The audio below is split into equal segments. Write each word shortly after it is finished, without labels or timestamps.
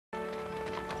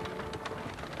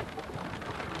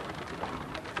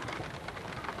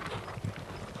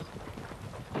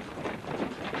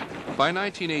By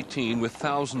 1918, with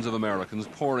thousands of Americans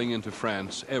pouring into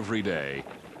France every day,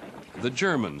 the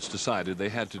Germans decided they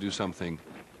had to do something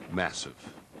massive.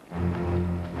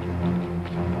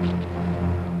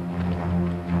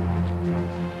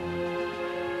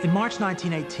 In March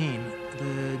 1918,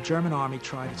 the German army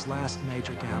tried its last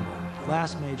major gamble, the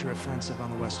last major offensive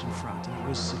on the Western Front, and it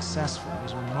was successful. It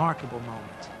was a remarkable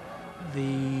moment.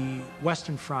 The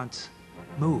Western Front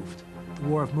moved. The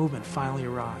war of movement finally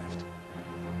arrived.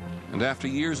 And after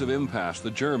years of impasse, the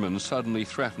Germans suddenly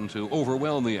threatened to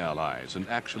overwhelm the Allies and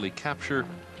actually capture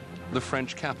the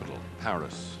French capital,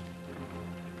 Paris.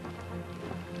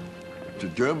 The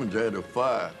Germans had a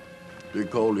fire. They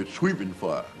called it sweeping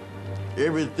fire.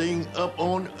 Everything up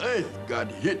on earth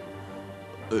got hit.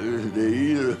 They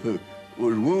either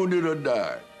was wounded or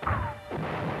died.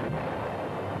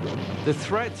 The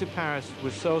threat to Paris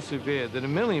was so severe that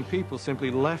 1 million people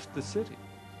simply left the city.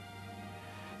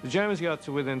 The Germans got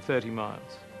to within 30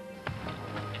 miles.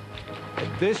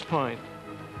 At this point,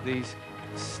 these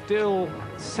still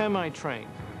semi-trained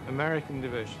American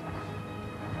divisions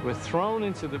were thrown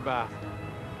into the battle,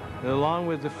 and along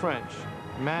with the French,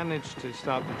 managed to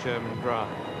stop the German drive.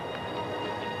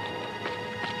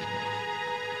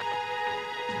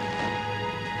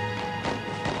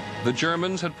 The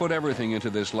Germans had put everything into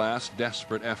this last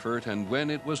desperate effort, and when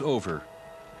it was over,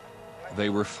 they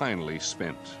were finally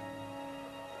spent.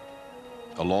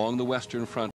 Along the Western Front,